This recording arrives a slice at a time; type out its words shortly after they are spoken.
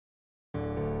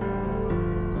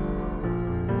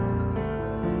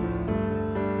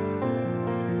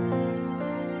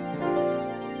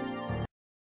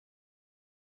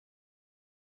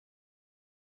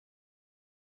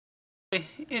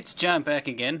It's John back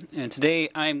again, and today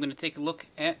I'm going to take a look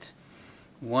at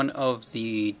one of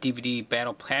the DVD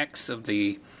battle packs of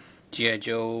the G.I.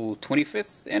 Joe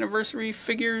 25th anniversary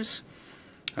figures.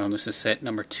 This is set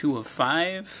number 2 of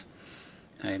 5.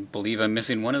 I believe I'm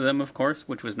missing one of them, of course,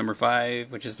 which was number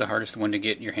 5, which is the hardest one to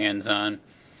get your hands on.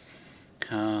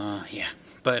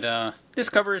 But this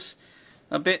covers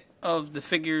a bit of the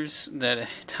figures that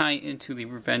tie into the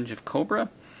Revenge of Cobra.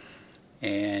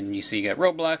 And you see you got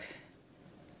Roadblock,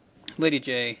 Lady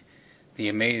J, the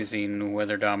amazing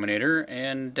Weather Dominator,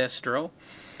 and Destro.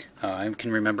 I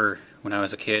can remember when I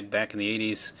was a kid back in the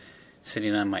 80s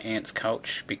sitting on my aunt's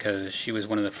couch because she was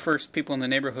one of the first people in the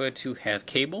neighborhood to have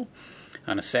cable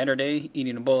on a Saturday,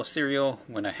 eating a bowl of cereal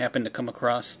when I happened to come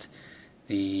across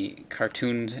the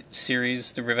cartoon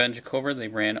series The Revenge of Cobra. They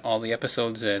ran all the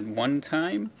episodes at one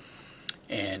time,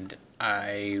 and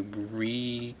I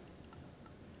replayed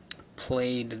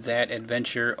that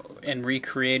adventure and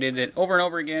recreated it over and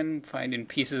over again, finding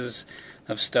pieces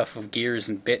of stuff, of gears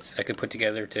and bits I could put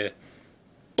together to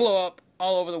blow up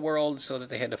all over the world so that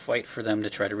they had to fight for them to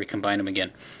try to recombine them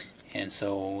again. And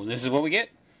so this is what we get.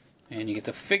 And you get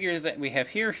the figures that we have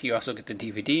here. You also get the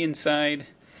DVD inside.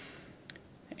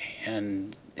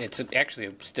 And it's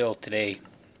actually still today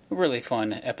a really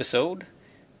fun episode.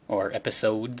 Or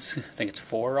episodes. I think it's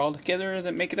 4 altogether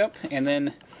that make it up. And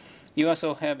then you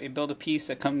also have a build-a-piece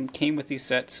that came with these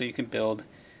sets, so you can build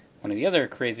one of the other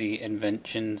crazy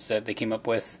inventions that they came up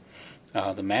with,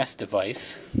 the mass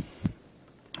device,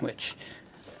 which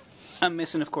I'm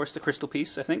missing, of course, the crystal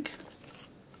piece, I think.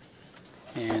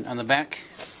 And on the back,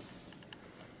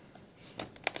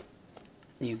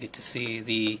 you get to see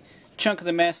the chunk of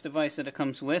the mass device that it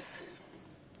comes with,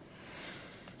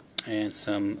 and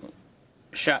some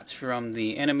shots from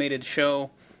the animated show.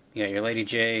 You got your Lady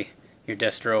J, your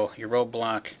Destro, your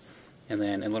Roadblock, and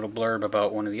then a little blurb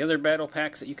about one of the other battle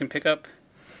packs that you can pick up,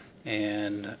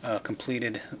 and a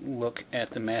completed look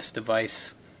at the mass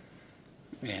device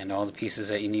and all the pieces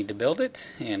that you need to build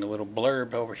it, and a little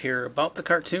blurb over here about the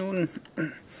cartoon.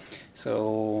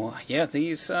 So yeah,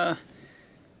 these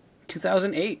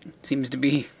 2008 seems to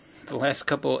be the last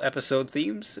couple episode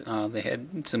themes. They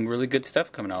had some really good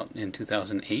stuff coming out in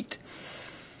 2008.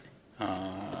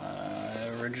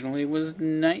 Originally was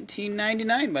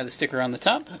 $19.99 by the sticker on the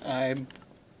top. I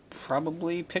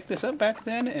probably picked this up back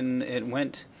then, and it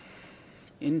went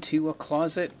into a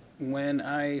closet when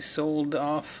I sold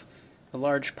off a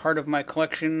large part of my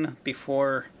collection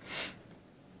before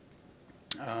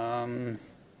when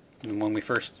we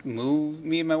first moved,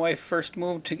 me and my wife first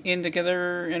moved in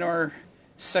together in our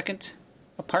second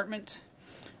apartment.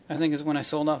 I think is when I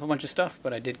sold off a bunch of stuff,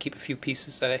 but I did keep a few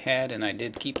pieces that I had, and I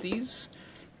did keep these.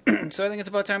 So I think it's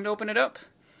about time to open it up.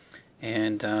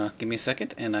 And give me a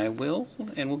second, and we'll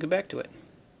get back to it.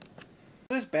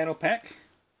 This battle pack,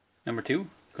 number 2,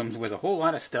 comes with a whole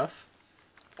lot of stuff.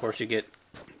 Of course, you get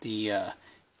the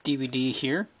DVD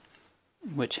here,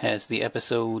 which has the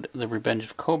episode The Revenge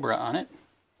of Cobra on it.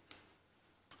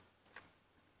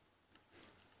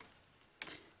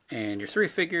 And your 3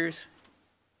 figures,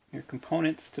 your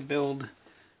components to build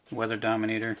the Weather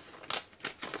Dominator.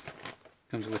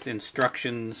 Comes with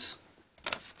instructions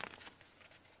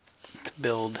to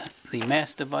build the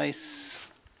mass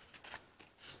device.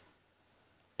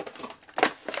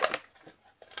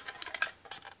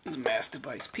 The mass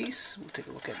device piece, we'll take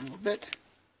a look at in a little bit.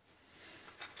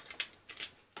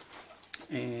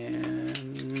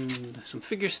 And some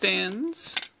figure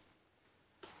stands.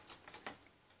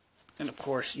 And of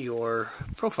course your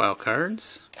profile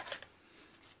cards.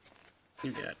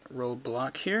 You got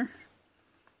Roadblock here,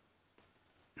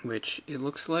 which it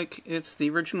looks like it's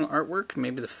the original artwork.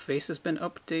 Maybe the face has been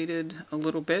updated a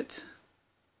little bit.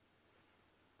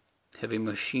 Heavy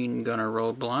Machine Gunner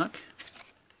Roadblock.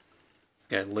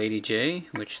 Got Lady J,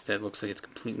 which that looks like it's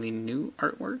completely new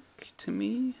artwork to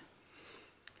me.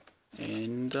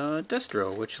 And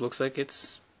Destro, which looks like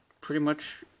it's pretty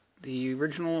much the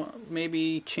original,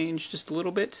 maybe changed just a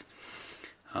little bit.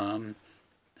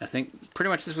 I think pretty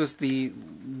much this was the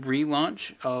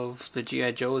relaunch of the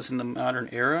G.I. Joes in the modern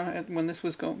era when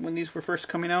these were first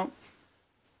coming out.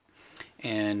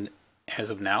 And as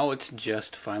of now, it's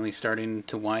just finally starting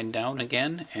to wind down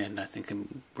again, and I think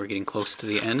we're getting close to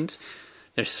the end.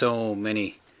 There's so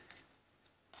many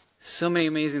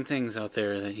amazing things out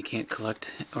there that you can't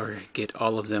collect or get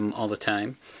all of them all the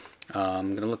time.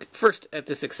 I'm going to look first at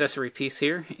this accessory piece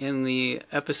here. In the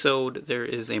episode, there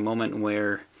is a moment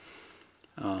where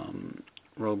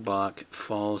Roadblock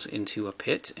falls into a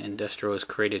pit, and Destro has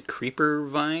created creeper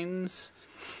vines,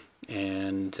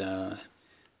 and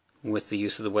with the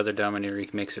use of the Weather Dominator, he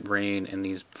makes it rain, and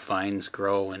these vines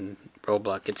grow and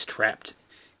Roadblock gets trapped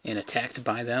and attacked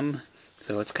by them.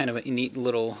 So it's kind of a neat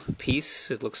little piece.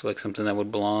 It looks like something that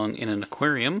would belong in an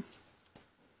aquarium.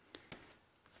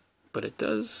 But it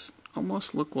does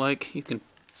almost look like you can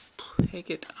take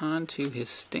it onto his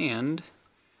stand.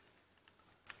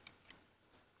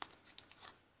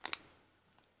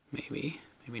 Maybe,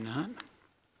 maybe not.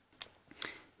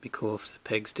 Be cool if the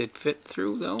pegs did fit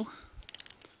through though.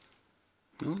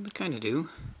 Well, they kind of do.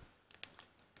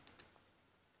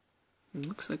 It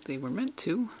looks like they were meant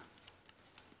to.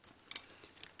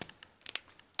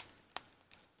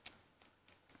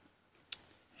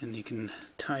 And you can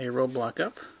tie your Roadblock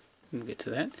up. We'll get to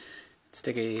that. Let's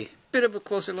take a bit of a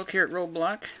closer look here at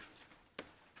Roadblock.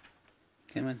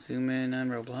 Come on, zoom in on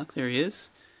Roadblock. There he is.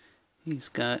 He's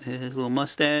got his little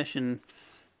mustache and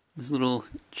his little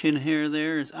chin hair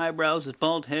there, his eyebrows, his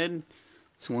bald head.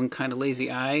 It's one kind of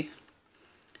lazy eye.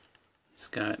 He's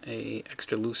got a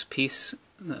extra loose piece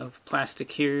of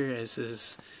plastic here as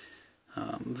his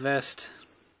vest.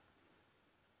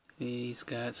 He's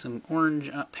got some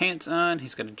orange pants on.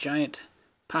 He's got a giant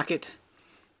pocket.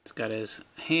 He's got his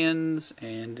hands,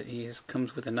 and he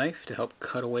comes with a knife to help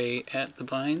cut away at the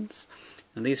vines.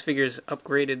 And these figures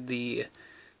upgraded the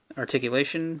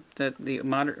articulation that the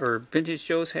modern or vintage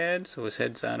Joe's had. So his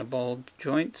head's on a ball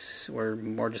joint, or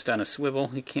more just on a swivel.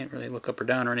 He can't really look up or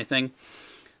down or anything.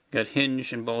 Got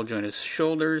hinge and ball joint his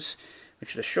shoulders,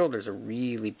 which the shoulders are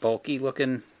really bulky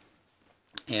looking.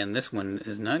 And this one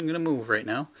is not going to move right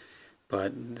now,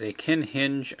 but they can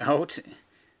hinge out.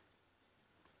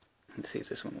 Let's see if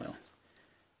this one will.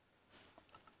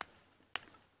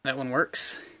 That one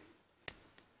works.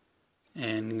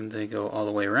 And they go all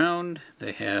the way around.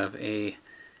 They have a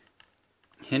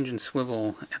hinge and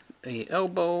swivel at the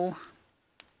elbow.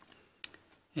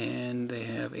 And they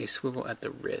have a swivel at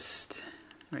the wrist.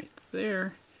 Right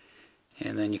there.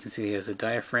 And then you can see he has a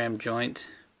diaphragm joint.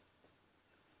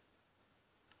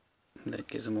 That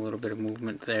gives him a little bit of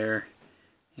movement there.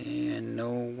 And no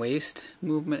waist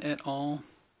movement at all.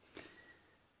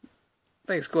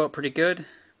 Legs go up pretty good.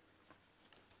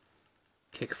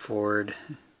 Kick forward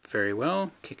very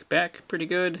well. Kick back pretty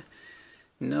good.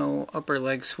 No upper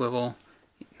leg swivel.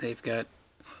 They've got,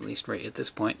 at least right at this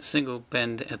point, a single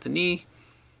bend at the knee.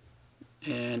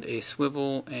 And a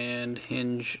swivel and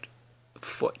hinged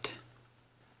foot.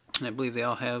 And I believe they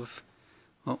all have,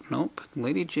 oh nope,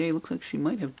 Lady J looks like she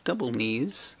might have double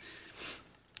knees.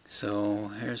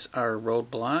 So here's our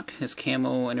Roadblock, his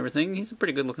camo and everything. He's a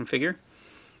pretty good looking figure.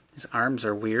 His arms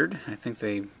are weird. I think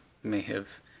they may have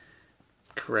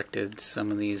corrected some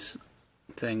of these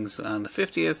things on the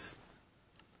 50th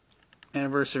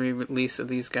anniversary release of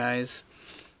these guys.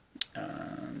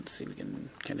 Let's see, we can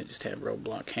kind of just have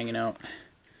Roadblock hanging out,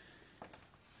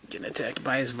 getting attacked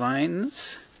by his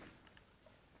vines.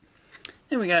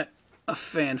 And we got a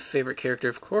fan favorite character,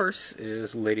 of course,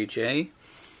 is Lady J.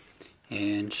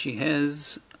 And she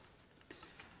has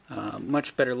a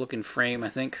much better looking frame. I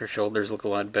think her shoulders look a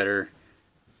lot better.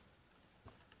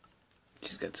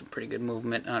 She's got some pretty good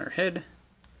movement on her head.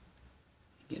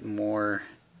 Get more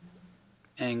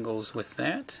angles with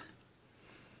that.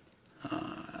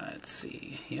 Let's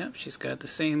see. Yep, she's got the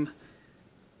same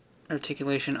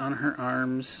articulation on her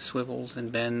arms, swivels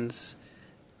and bends.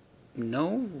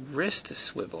 No wrist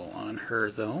swivel on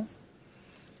her, though.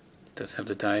 Does have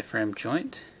the diaphragm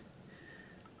joint.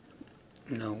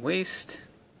 No waist.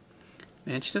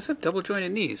 And she does have double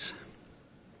jointed knees.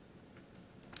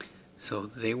 So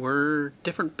they were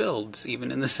different builds,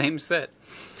 even in the same set.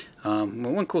 Well,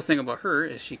 one cool thing about her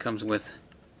is she comes with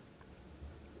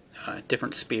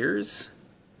different spears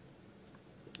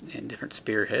and different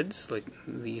spearheads. Like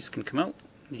these can come out.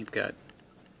 You've got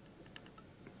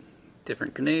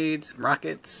different grenades and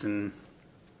rockets, and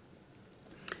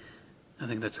I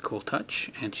think that's a cool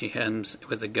touch. And she has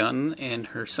with a gun and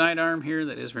her sidearm here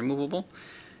that is removable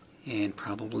and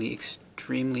probably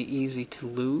extremely easy to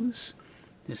lose.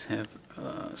 Just have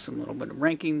some little bit of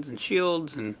rankings and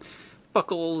shields and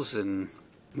buckles and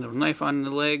a little knife on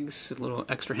the legs, a little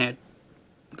extra hand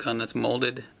gun that's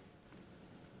molded.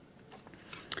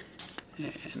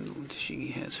 And she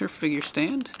has her figure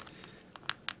stand.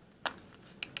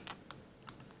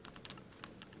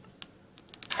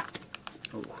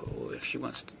 Oh, if she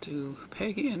wants to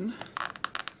peg in.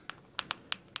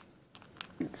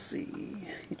 Let's see.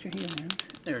 Get your heel in.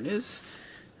 There it is.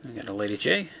 We got a Lady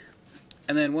J.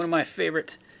 And then one of my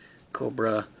favorite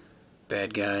Cobra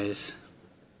bad guys,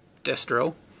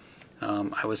 Destro.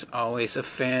 I was always a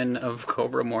fan of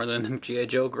Cobra more than G.I.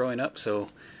 Joe growing up, so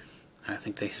I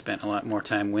think they spent a lot more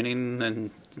time winning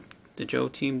than the Joe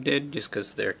team did, just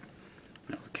because their,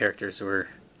 the characters were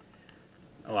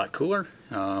a lot cooler.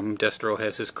 Destro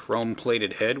has his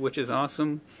chrome-plated head, which is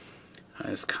awesome.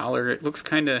 His collar, it's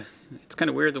kind of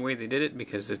weird the way they did it,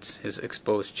 because it's his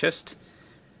exposed chest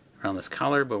around this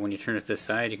collar, but when you turn it this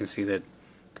side, you can see that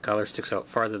the collar sticks out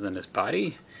farther than his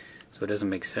body, so it doesn't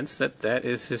make sense that that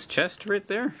is his chest right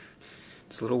there.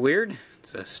 It's a little weird.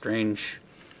 It's a strange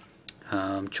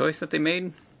choice that they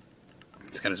made.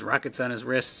 He's got his rockets on his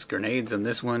wrists, grenades on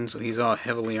this one, so he's all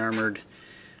heavily armored.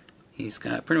 He's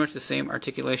got pretty much the same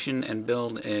articulation and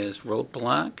build as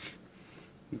Roadblock.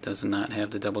 He does not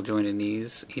have the double jointed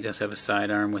knees. He does have a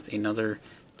sidearm with another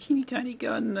teeny tiny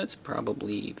gun that's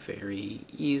probably very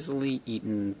easily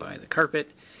eaten by the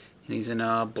carpet. And he's in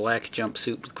a black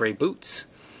jumpsuit with gray boots.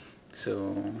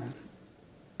 So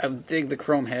I dig the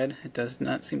chrome head. It does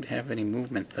not seem to have any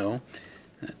movement though.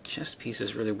 That chest piece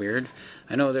is really weird.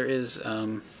 I know there is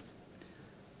the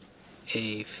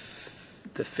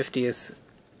 50th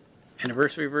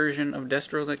anniversary version of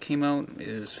Destro that came out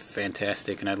is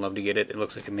fantastic, and I'd love to get it. It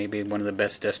looks like it may be one of the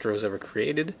best Destros ever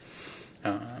created.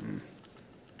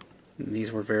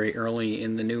 These were very early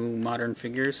in the new modern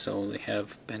figures, so they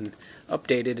have been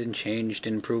updated and changed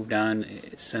and improved on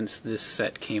since this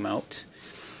set came out.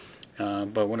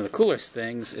 But one of the coolest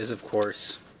things is, of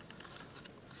course,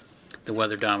 the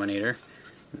Weather Dominator.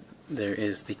 There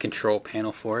is the control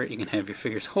panel for it. You can have your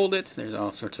figures hold it. There's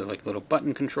all sorts of like little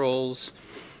button controls,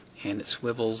 and it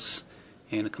swivels,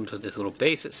 and it comes with this little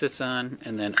base it sits on,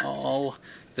 and then all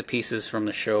the pieces from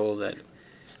the show that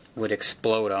would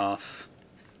explode off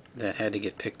that had to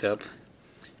get picked up.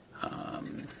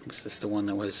 Was this the one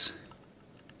that was...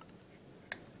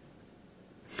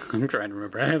 I'm trying to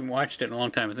remember. I haven't watched it in a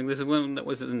long time. I think this is one that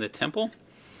was in the temple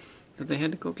that they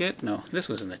had to go get. No, this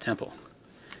was in the temple.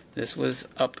 This was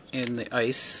up in the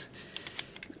ice.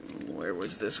 Where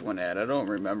was this one at? I don't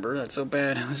remember. That's so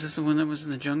bad. Was this the one that was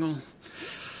in the jungle?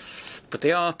 But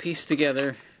they all pieced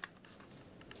together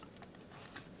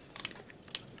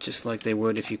just like they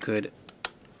would if you could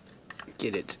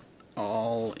get it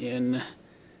all in.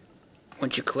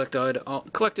 Once you collected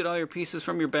all your pieces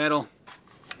from your battle,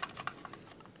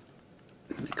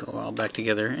 they go all back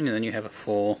together, and then you have a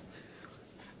full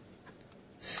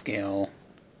scale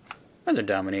Weather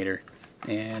Dominator,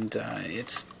 and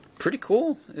it's pretty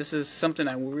cool. This is something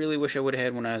I really wish I would have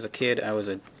had when I was a kid. I was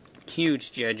a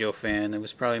huge G.I. Joe fan. It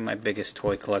was probably my biggest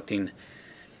toy collecting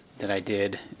that I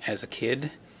did as a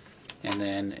kid. And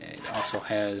then it also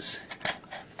has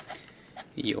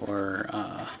your,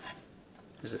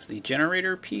 is this the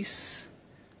generator piece?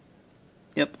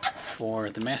 Yep, for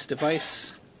the mass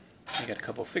device. I got a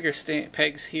couple figure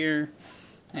pegs here,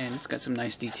 and it's got some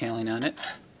nice detailing on it.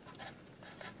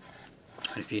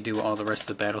 But if you do all the rest of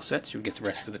the battle sets, you'll get the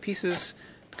rest of the pieces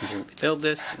to completely build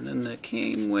this. And then it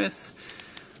came with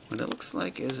what it looks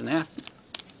like is an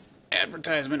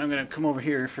advertisement. I'm going to come over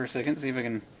here for a second, see if I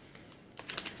can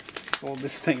fold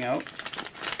this thing out.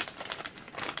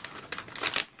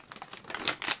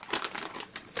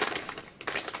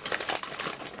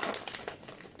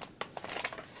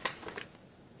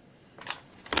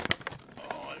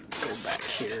 Oh, let's go back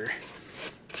here.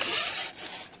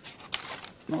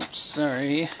 Oh,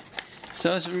 sorry.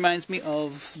 So this reminds me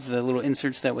of the little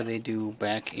inserts that they do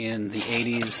back in the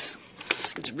 80s.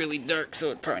 It's really dark,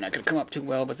 so it's probably not going to come up too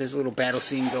well, but there's a little battle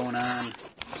scene going on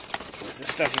with the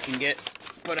stuff you can get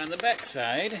put on the back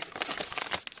side,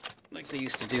 like they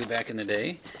used to do back in the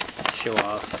day, show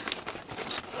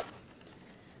off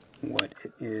what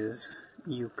it is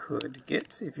you could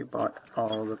get if you bought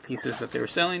all the pieces that they were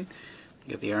selling.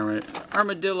 You got the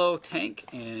Armadillo tank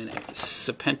and a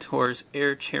Serpentor's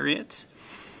air chariot,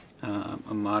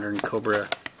 a modern Cobra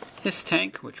Hiss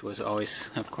tank, which was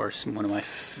always, of course, one of my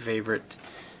favorite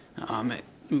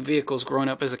vehicles growing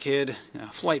up as a kid. A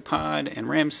flight pod and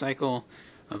ram cycle,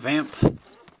 a vamp.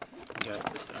 You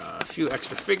got a few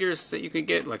extra figures that you could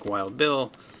get, like Wild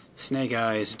Bill, Snake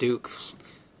Eyes, Duke,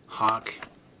 Hawk,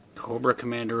 Cobra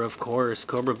Commander, of course,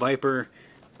 Cobra Viper,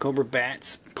 Cobra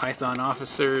Bats, Python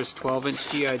Officers,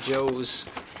 12-inch G.I. Joes.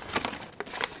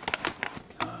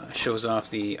 Shows off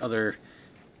the other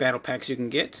battle packs you can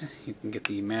get. You can get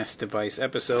the Mass Device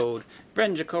episode,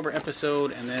 Revenge of Cobra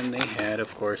episode, and then they had,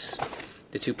 of course,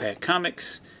 the 2-pack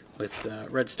comics with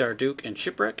Red Star Duke and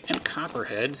Shipwreck and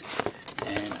Copperhead.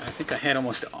 And I think I had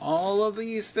almost all of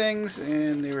these things,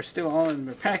 and they were still all in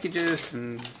their packages,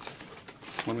 and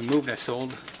when we moved I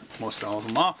sold most all of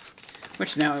them off,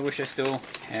 which now I wish I still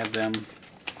have them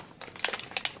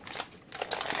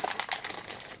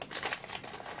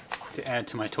to add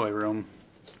to my toy room.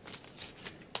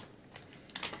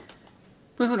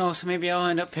 But who knows, maybe I'll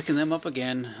end up picking them up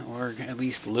again, or at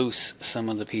least loose some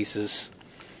of the pieces.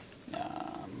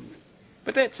 But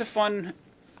But that's a fun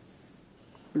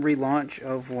relaunch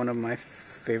of one of my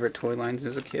favorite toy lines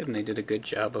as a kid, and they did a good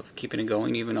job of keeping it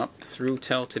going even up through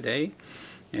till today.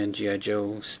 And G.I.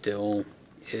 Joe still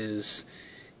is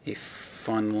a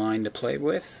fun line to play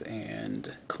with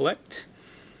and collect.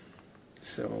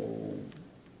 So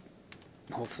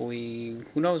hopefully,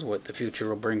 who knows what the future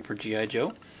will bring for G.I.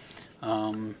 Joe.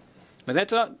 But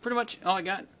that's pretty much all I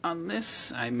got on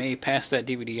this. I may pass that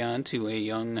DVD on to a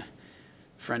young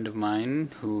friend of mine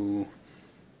who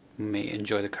may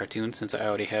enjoy the cartoon, since I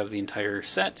already have the entire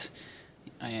set.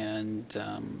 And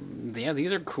yeah,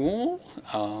 these are cool.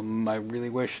 I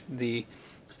really wish the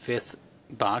 5th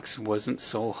box wasn't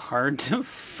so hard to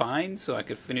find so I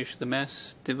could finish the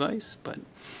mass device, but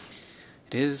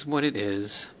it is what it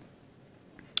is.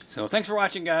 So thanks for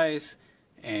watching, guys,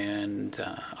 and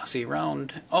I'll see you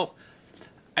around. Oh,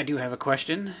 I do have a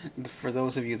question for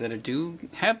those of you that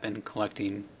have been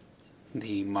collecting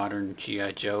the modern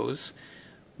G.I. Joes.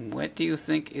 What do you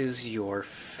think is your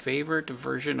favorite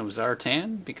version of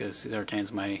Zartan? Because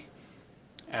Zartan's my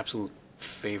absolute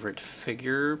favorite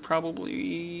figure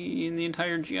probably in the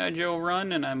entire G.I. Joe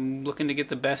run, and I'm looking to get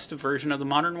the best version of the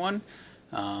modern one.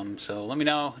 So let me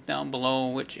know down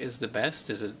below which is the best.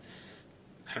 Is it...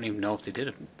 I don't even know if they did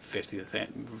a 50th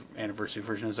anniversary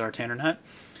version of Zartan or not.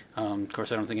 Of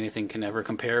course, I don't think anything can ever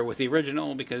compare with the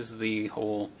original because the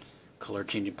whole color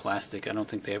changing plastic, I don't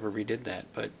think they ever redid that.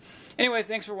 But anyway,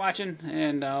 thanks for watching,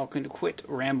 and I'll quit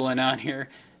rambling on here,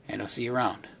 and I'll see you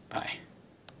around. Bye.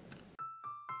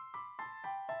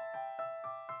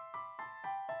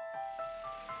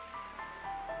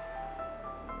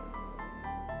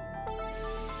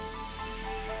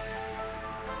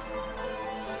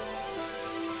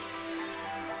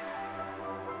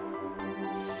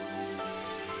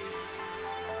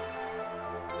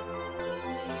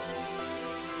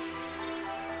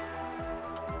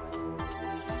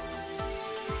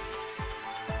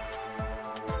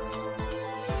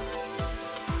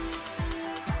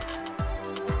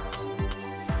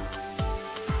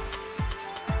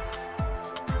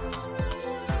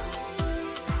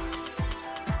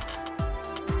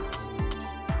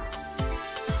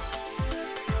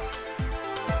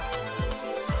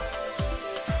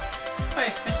 Hi,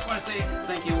 I just want to say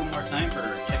thank you one more time for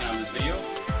checking out this video.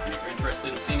 And if you're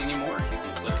interested in seeing any more, you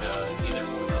can click either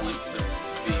one of the links that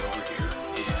will be over here.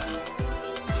 And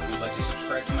if you'd like to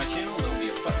subscribe to my channel, there will be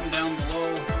a button down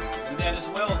below. Do that as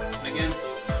well. And again,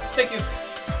 thank you.